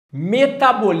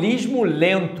Metabolismo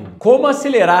lento. Como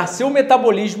acelerar seu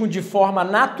metabolismo de forma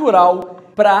natural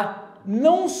para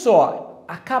não só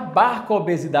acabar com a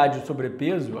obesidade e o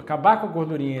sobrepeso, acabar com a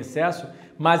gordurinha em excesso,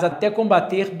 mas até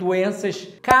combater doenças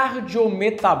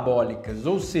cardiometabólicas,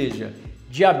 ou seja,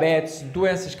 diabetes,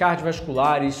 doenças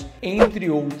cardiovasculares, entre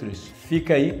outras.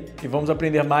 Fica aí e vamos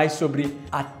aprender mais sobre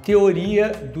a teoria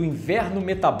do inverno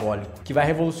metabólico, que vai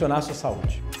revolucionar a sua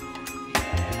saúde.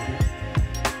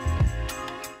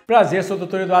 Prazer, sou o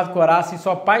Dr. Eduardo Corassa e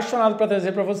sou apaixonado por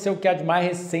trazer para você o que há de mais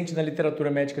recente na literatura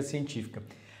médica científica.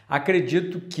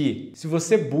 Acredito que se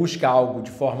você busca algo de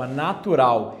forma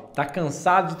natural, está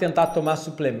cansado de tentar tomar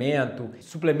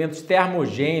suplementos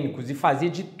termogênicos e fazer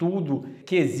de tudo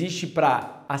que existe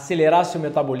para acelerar seu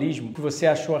metabolismo, que você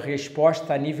achou a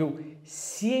resposta a nível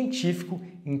científico,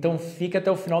 então fica até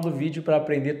o final do vídeo para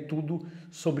aprender tudo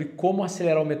sobre como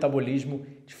acelerar o metabolismo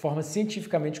de forma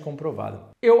cientificamente comprovada.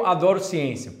 Eu adoro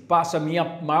ciência, passo a minha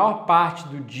maior parte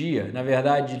do dia, na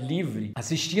verdade livre,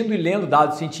 assistindo e lendo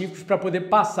dados científicos para poder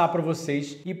passar para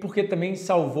vocês e porque também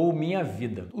salvou minha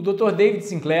vida. O Dr. David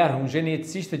Sinclair, um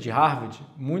geneticista de Harvard,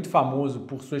 muito famoso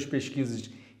por suas pesquisas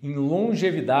em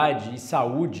longevidade e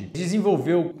saúde,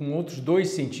 desenvolveu com outros dois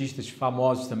cientistas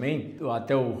famosos também,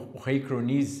 até o Ray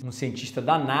Cronise, um cientista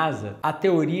da NASA, a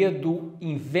teoria do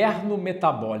inverno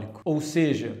metabólico, ou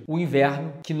seja, o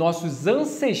inverno que nossos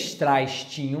ancestrais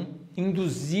tinham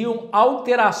induziam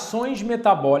alterações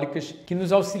metabólicas que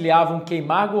nos auxiliavam a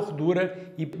queimar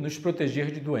gordura e nos proteger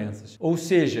de doenças. Ou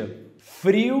seja,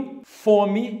 frio,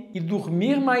 fome e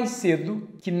dormir mais cedo,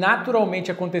 que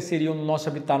naturalmente aconteceriam no nosso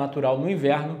habitat natural no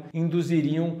inverno,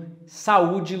 induziriam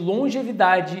saúde,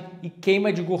 longevidade e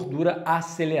queima de gordura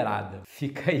acelerada.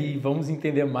 Fica aí, vamos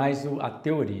entender mais a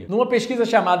teoria. Numa pesquisa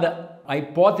chamada A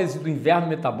Hipótese do Inverno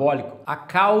Metabólico, a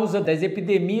causa das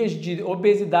epidemias de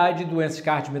obesidade e doenças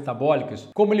cardiometabólicas,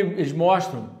 como eles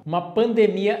mostram, uma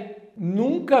pandemia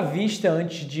nunca vista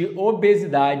antes de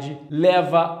obesidade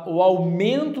leva ao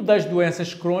aumento das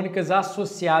doenças crônicas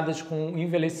associadas com o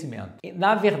envelhecimento.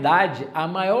 Na verdade, a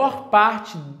maior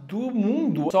parte do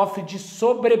mundo sofre de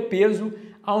sobrepeso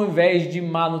ao invés de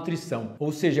má nutrição,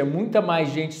 ou seja, muita mais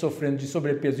gente sofrendo de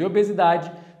sobrepeso e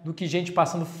obesidade do que gente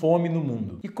passando fome no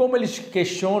mundo. E como eles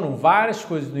questionam várias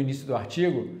coisas no início do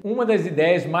artigo, uma das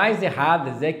ideias mais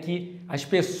erradas é que as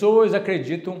pessoas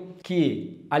acreditam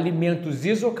que alimentos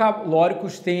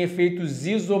isocalóricos têm efeitos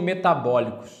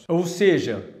isometabólicos, ou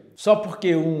seja, só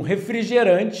porque um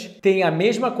refrigerante tem a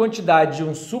mesma quantidade de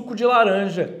um suco de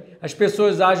laranja, as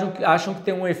pessoas acham que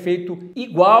tem um efeito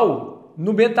igual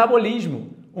no metabolismo.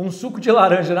 Um suco de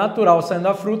laranja natural saindo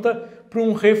da fruta para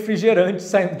um refrigerante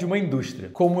saindo de uma indústria.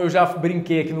 Como eu já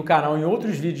brinquei aqui no canal em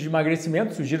outros vídeos de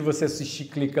emagrecimento, sugiro você assistir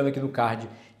clicando aqui no card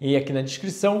e aqui na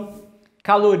descrição.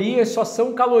 Calorias só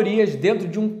são calorias dentro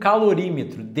de um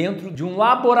calorímetro, dentro de um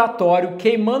laboratório,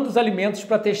 queimando os alimentos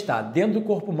para testar. Dentro do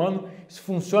corpo humano, isso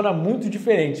funciona muito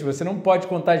diferente. Você não pode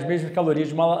contar as mesmas calorias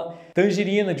de uma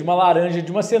tangerina, de uma laranja,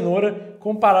 de uma cenoura,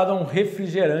 comparado a um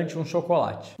refrigerante, um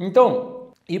chocolate.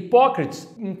 Então,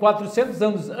 Hipócrates, em 400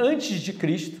 anos antes de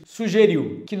Cristo,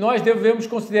 sugeriu que nós devemos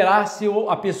considerar se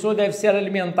a pessoa deve ser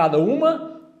alimentada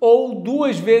uma ou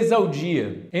 2 vezes ao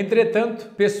dia.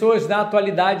 Entretanto, pessoas na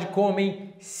atualidade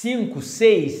comem 5,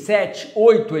 6, 7,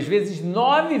 8, às vezes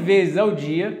 9 vezes ao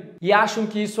dia e acham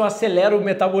que isso acelera o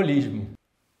metabolismo.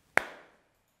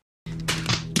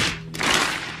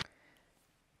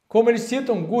 Como eles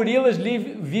citam, gorilas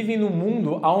vivem num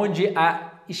mundo onde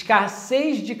a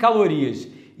escassez de calorias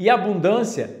e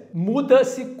abundância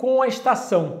muda-se com a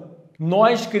estação.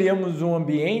 Nós criamos um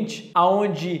ambiente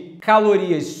onde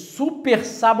calorias super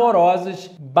saborosas,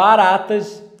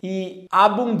 baratas e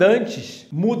abundantes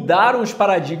mudaram os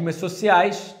paradigmas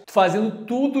sociais, fazendo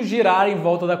tudo girar em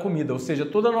volta da comida. Ou seja,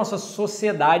 toda a nossa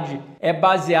sociedade é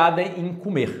baseada em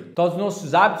comer. Todos os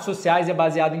nossos hábitos sociais é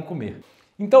baseado em comer.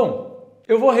 Então,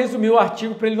 eu vou resumir o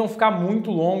artigo para ele não ficar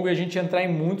muito longo e a gente entrar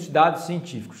em muitos dados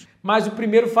científicos. Mas o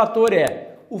primeiro fator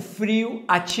é: o frio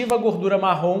ativa a gordura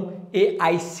marrom e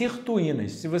as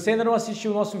sirtuínas. Se você ainda não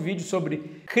assistiu o nosso vídeo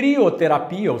sobre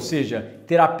crioterapia, ou seja,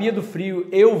 terapia do frio,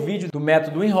 e o vídeo do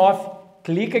método Inhofe,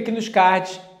 clica aqui nos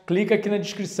cards, clica aqui na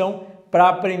descrição para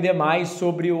aprender mais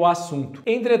sobre o assunto.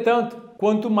 Entretanto,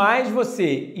 quanto mais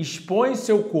você expõe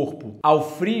seu corpo ao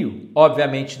frio,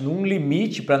 obviamente num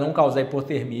limite para não causar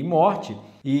hipotermia e morte,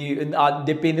 e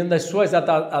dependendo das suas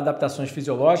adaptações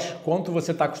fisiológicas, quanto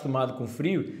você está acostumado com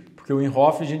frio, porque o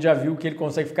Inhofe a gente já viu que ele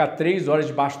consegue ficar 3 horas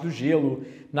debaixo do gelo,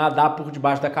 nadar por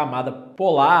debaixo da camada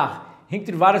polar,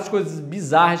 entre várias coisas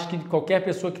bizarras que qualquer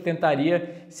pessoa que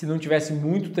tentaria, se não tivesse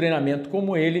muito treinamento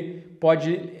como ele,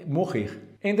 pode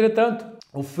morrer. Entretanto,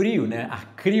 o frio, né, a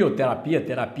crioterapia, a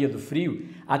terapia do frio,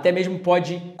 até mesmo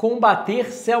pode combater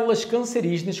células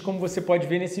cancerígenas, como você pode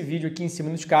ver nesse vídeo aqui em cima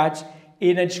nos cards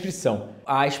e na descrição.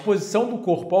 A exposição do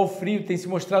corpo ao frio tem se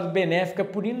mostrado benéfica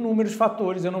por inúmeros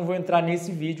fatores, eu não vou entrar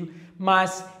nesse vídeo,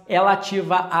 mas ela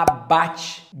ativa a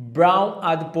BAT, Brown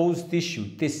Adipose Tissue,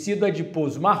 tecido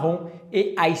adiposo marrom,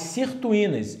 e as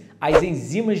sirtuínas, as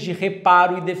enzimas de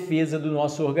reparo e defesa do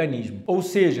nosso organismo. Ou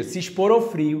seja, se expor ao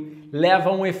frio leva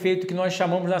a um efeito que nós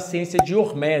chamamos na ciência de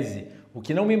hormese. O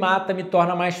que não me mata me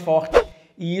torna mais forte,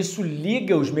 e isso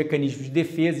liga os mecanismos de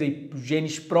defesa e os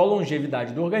genes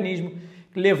pró-longevidade do organismo,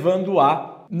 levando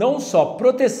a não só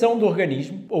proteção do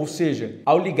organismo, ou seja,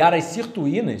 ao ligar as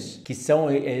sirtuínas, que são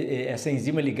essa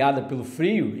enzima ligada pelo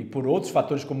frio e por outros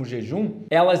fatores como o jejum,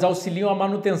 elas auxiliam a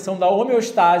manutenção da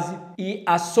homeostase e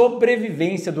a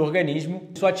sobrevivência do organismo.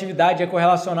 Sua atividade é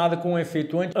correlacionada com o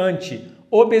efeito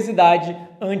anti-obesidade,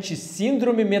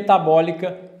 anti-síndrome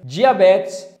metabólica,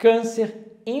 diabetes, câncer,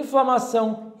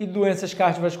 inflamação e doenças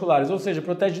cardiovasculares, ou seja,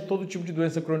 protege de todo tipo de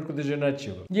doença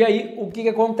crônico-degenerativa. E aí, o que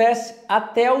acontece?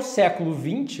 Até o século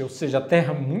XX, ou seja, até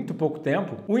há muito pouco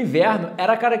tempo, o inverno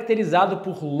era caracterizado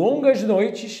por longas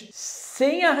noites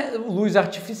sem a luz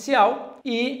artificial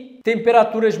e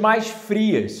temperaturas mais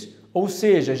frias, ou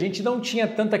seja, a gente não tinha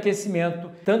tanto aquecimento,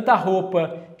 tanta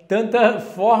roupa, tanta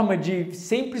forma de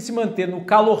sempre se manter no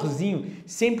calorzinho,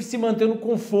 sempre se manter no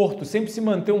conforto, sempre se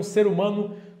manter um ser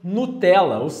humano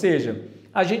Nutella, ou seja,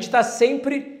 a gente está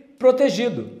sempre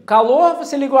protegido. Calor,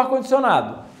 você liga o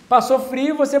ar-condicionado. Passou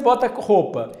frio, você bota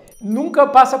roupa. Nunca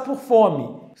passa por fome.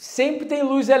 Sempre tem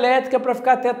luz elétrica para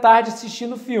ficar até tarde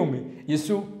assistindo filme.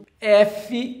 Isso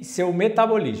F seu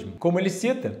metabolismo. Como ele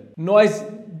cita, nós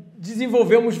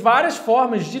desenvolvemos várias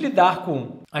formas de lidar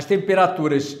com as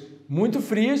temperaturas muito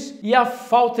frias e a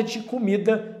falta de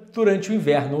comida durante o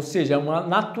inverno, ou seja, uma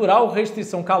natural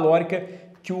restrição calórica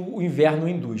que o inverno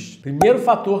induz. Primeiro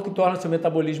fator que torna seu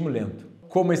metabolismo lento.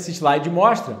 Como esse slide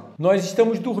mostra, nós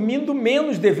estamos dormindo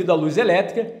menos devido à luz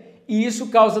elétrica e isso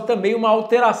causa também uma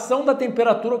alteração da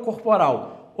temperatura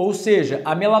corporal. Ou seja,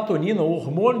 a melatonina, o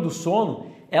hormônio do sono,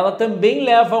 ela também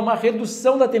leva a uma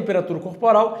redução da temperatura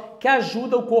corporal que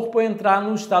ajuda o corpo a entrar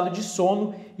num estado de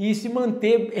sono e se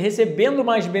manter recebendo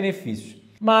mais benefícios.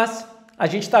 Mas a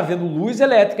gente está vendo luz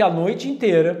elétrica a noite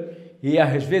inteira, e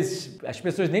às vezes as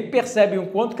pessoas nem percebem o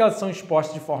quanto que elas são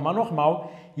expostas de forma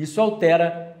normal. Isso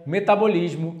altera o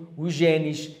metabolismo, os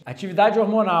genes, atividade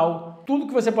hormonal, tudo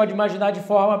que você pode imaginar de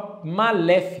forma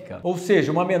maléfica. Ou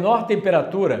seja, uma menor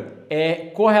temperatura é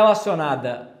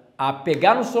correlacionada a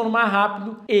pegar no sono mais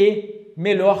rápido e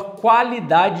melhor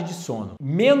qualidade de sono.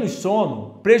 Menos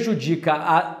sono prejudica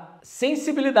a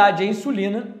sensibilidade à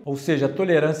insulina, ou seja, a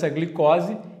tolerância à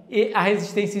glicose, e a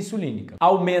resistência insulínica.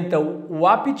 Aumenta o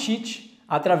apetite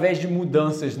através de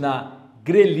mudanças na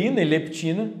grelina e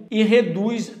leptina e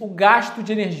reduz o gasto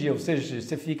de energia, ou seja,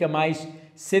 você fica mais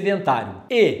sedentário.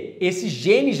 E esses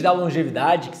genes da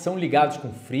longevidade que são ligados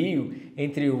com frio,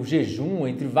 entre o jejum,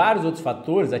 entre vários outros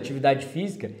fatores, atividade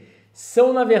física,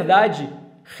 são na verdade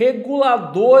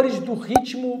reguladores do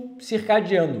ritmo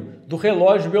circadiano, do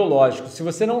relógio biológico. Se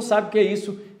você não sabe o que é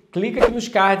isso, clica aqui nos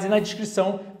cards e na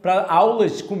descrição para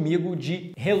aulas comigo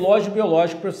de relógio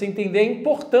biológico para você entender a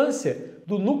importância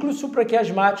do núcleo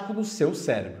supraquiasmático do seu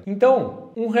cérebro. Então,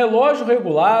 um relógio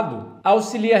regulado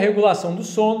auxilia a regulação do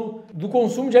sono, do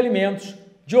consumo de alimentos,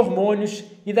 de hormônios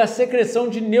e da secreção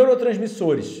de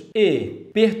neurotransmissores. E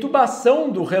perturbação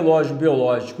do relógio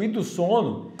biológico e do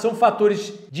sono são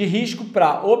fatores de risco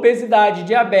para obesidade,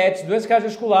 diabetes, doenças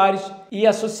cardiovasculares e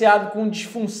associado com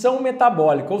disfunção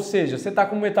metabólica. Ou seja, você está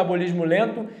com um metabolismo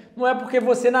lento, não é porque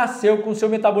você nasceu com o seu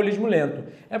metabolismo lento,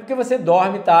 é porque você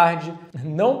dorme tarde,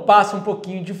 não passa um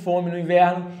pouquinho de fome no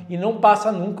inverno e não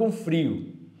passa nunca um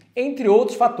frio. Entre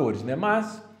outros fatores, né?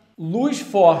 Mas luz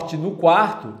forte no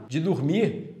quarto de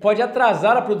dormir pode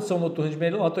atrasar a produção noturna de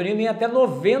melatonina em até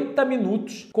 90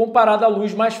 minutos comparado à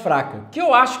luz mais fraca, que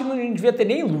eu acho que não devia ter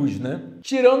nem luz, né?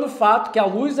 Tirando o fato que a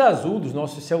luz azul dos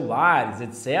nossos celulares,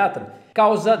 etc.,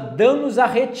 causa danos à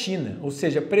retina, ou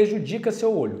seja, prejudica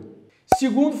seu olho.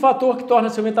 Segundo fator que torna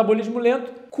seu metabolismo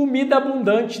lento, comida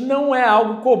abundante não é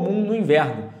algo comum no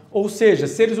inverno, ou seja,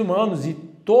 seres humanos e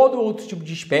todo outro tipo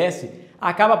de espécie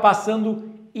acaba passando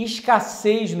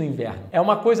escassez no inverno. É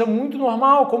uma coisa muito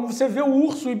normal, como você vê o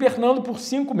urso hibernando por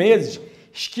 5 meses.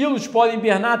 Esquilos podem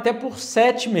hibernar até por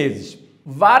 7 meses.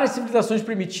 Várias civilizações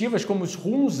primitivas, como os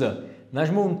Hunza, nas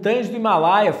montanhas do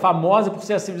Himalaia, famosa por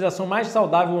ser a civilização mais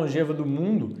saudável e longeva do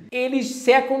mundo, eles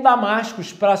secam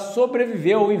damascos para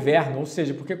sobreviver ao inverno, ou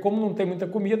seja, porque como não tem muita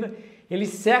comida, eles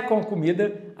secam a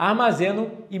comida, armazenam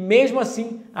e mesmo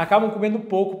assim acabam comendo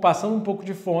pouco, passando um pouco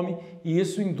de fome, e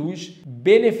isso induz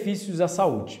benefícios à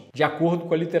saúde, de acordo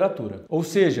com a literatura. Ou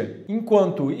seja,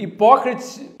 enquanto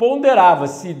Hipócrates ponderava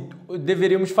se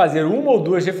deveríamos fazer uma ou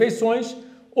duas refeições,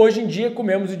 hoje em dia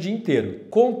comemos o dia inteiro.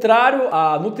 Contrário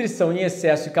à nutrição em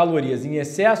excesso e calorias em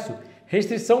excesso,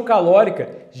 restrição calórica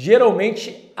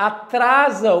geralmente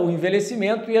atrasa o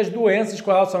envelhecimento e as doenças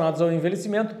correlacionadas ao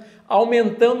envelhecimento,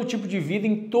 aumentando o tipo de vida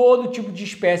em todo tipo de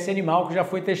espécie animal que já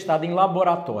foi testada em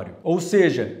laboratório. Ou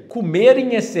seja, comer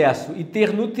em excesso e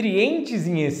ter nutrientes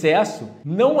em excesso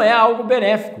não é algo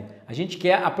benéfico. A gente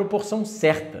quer a proporção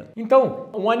certa. Então,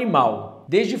 um animal,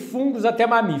 desde fungos até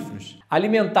mamíferos,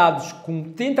 alimentados com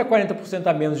 30 a 40%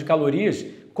 a menos de calorias,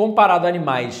 comparado a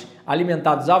animais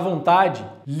alimentados à vontade,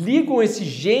 ligam esses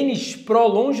genes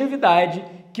pró-longevidade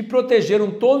que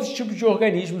protegeram todos os tipos de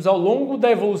organismos ao longo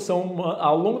da evolução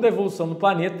do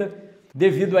planeta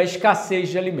devido à escassez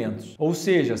de alimentos. Ou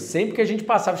seja, sempre que a gente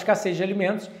passava escassez de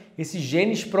alimentos, esses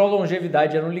genes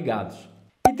pró-longevidade eram ligados.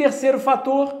 E terceiro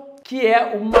fator, que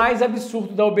é o mais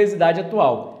absurdo da obesidade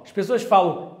atual. As pessoas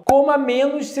falam, coma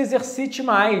menos, se exercite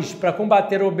mais para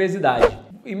combater a obesidade.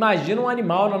 Imagina um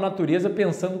animal na natureza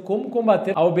pensando como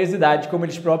combater a obesidade, como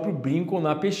eles próprios brincam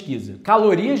na pesquisa.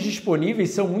 Calorias disponíveis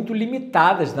são muito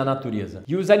limitadas na natureza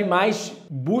e os animais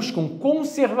buscam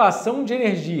conservação de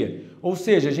energia, ou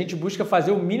seja, a gente busca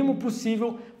fazer o mínimo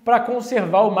possível para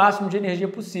conservar o máximo de energia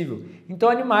possível. Então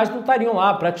animais não estariam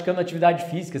lá praticando atividade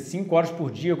física 5 horas por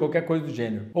dia ou qualquer coisa do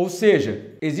gênero. Ou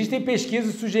seja, existem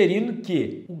pesquisas sugerindo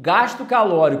que o gasto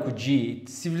calórico de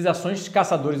civilizações de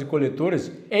caçadores e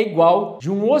coletoras é igual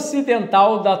de um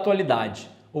ocidental da atualidade.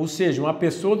 Ou seja, uma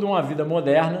pessoa de uma vida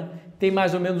moderna tem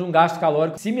mais ou menos um gasto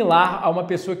calórico similar a uma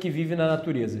pessoa que vive na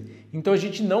natureza. Então a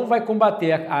gente não vai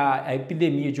combater a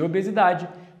epidemia de obesidade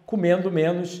comendo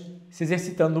menos, se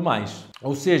exercitando mais.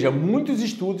 Ou seja, muitos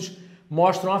estudos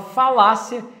mostram a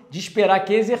falácia de esperar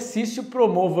que exercício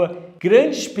promova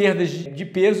grandes perdas de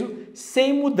peso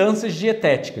sem mudanças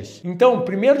dietéticas. Então,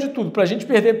 primeiro de tudo, para a gente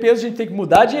perder peso, a gente tem que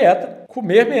mudar a dieta,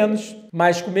 comer menos,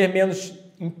 mas comer menos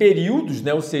em períodos,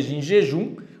 né? Ou seja, em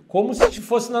jejum, como se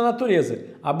fosse na natureza.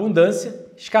 Abundância,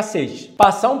 escassez.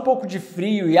 Passar um pouco de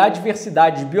frio e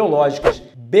adversidades biológicas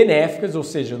benéficas, ou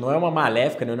seja, não é uma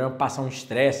maléfica, não é passar um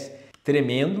estresse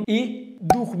tremendo, e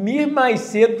dormir mais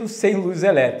cedo sem luz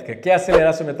elétrica. Quer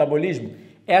acelerar seu metabolismo?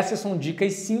 Essas são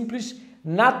dicas simples,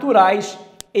 naturais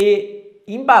e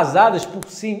embasadas por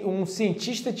um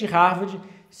cientista de Harvard,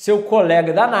 seu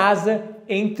colega da NASA,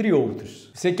 entre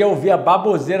outros. Você quer ouvir a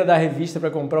baboseira da revista para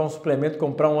comprar um suplemento,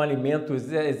 comprar um alimento,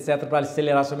 etc., para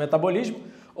acelerar seu metabolismo?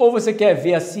 Ou você quer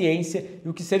ver a ciência e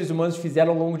o que seres humanos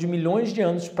fizeram ao longo de milhões de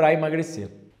anos para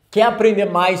emagrecer? Quer aprender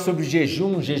mais sobre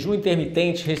jejum, jejum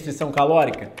intermitente, restrição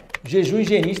calórica? Jejum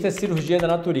higienista é cirurgia da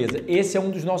natureza. Esse é um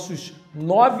dos nossos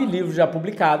 9 livros já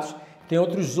publicados. Tem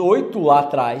outros 8 lá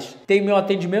atrás. Tem meu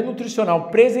atendimento nutricional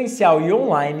presencial e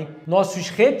online, nossos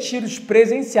retiros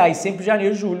presenciais sempre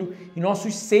janeiro e julho e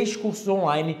nossos 6 cursos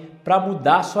online para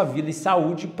mudar sua vida e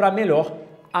saúde para melhor.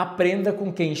 Aprenda com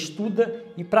quem estuda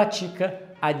e pratica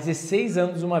há 16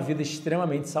 anos uma vida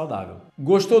extremamente saudável.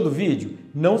 Gostou do vídeo?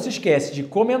 Não se esquece de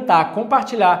comentar,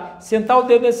 compartilhar, sentar o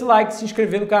dedo nesse like, se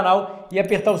inscrever no canal e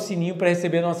apertar o sininho para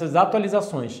receber nossas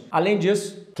atualizações. Além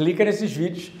disso, clica nesses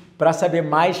vídeos para saber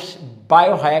mais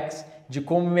biohacks de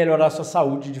como melhorar sua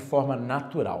saúde de forma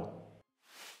natural.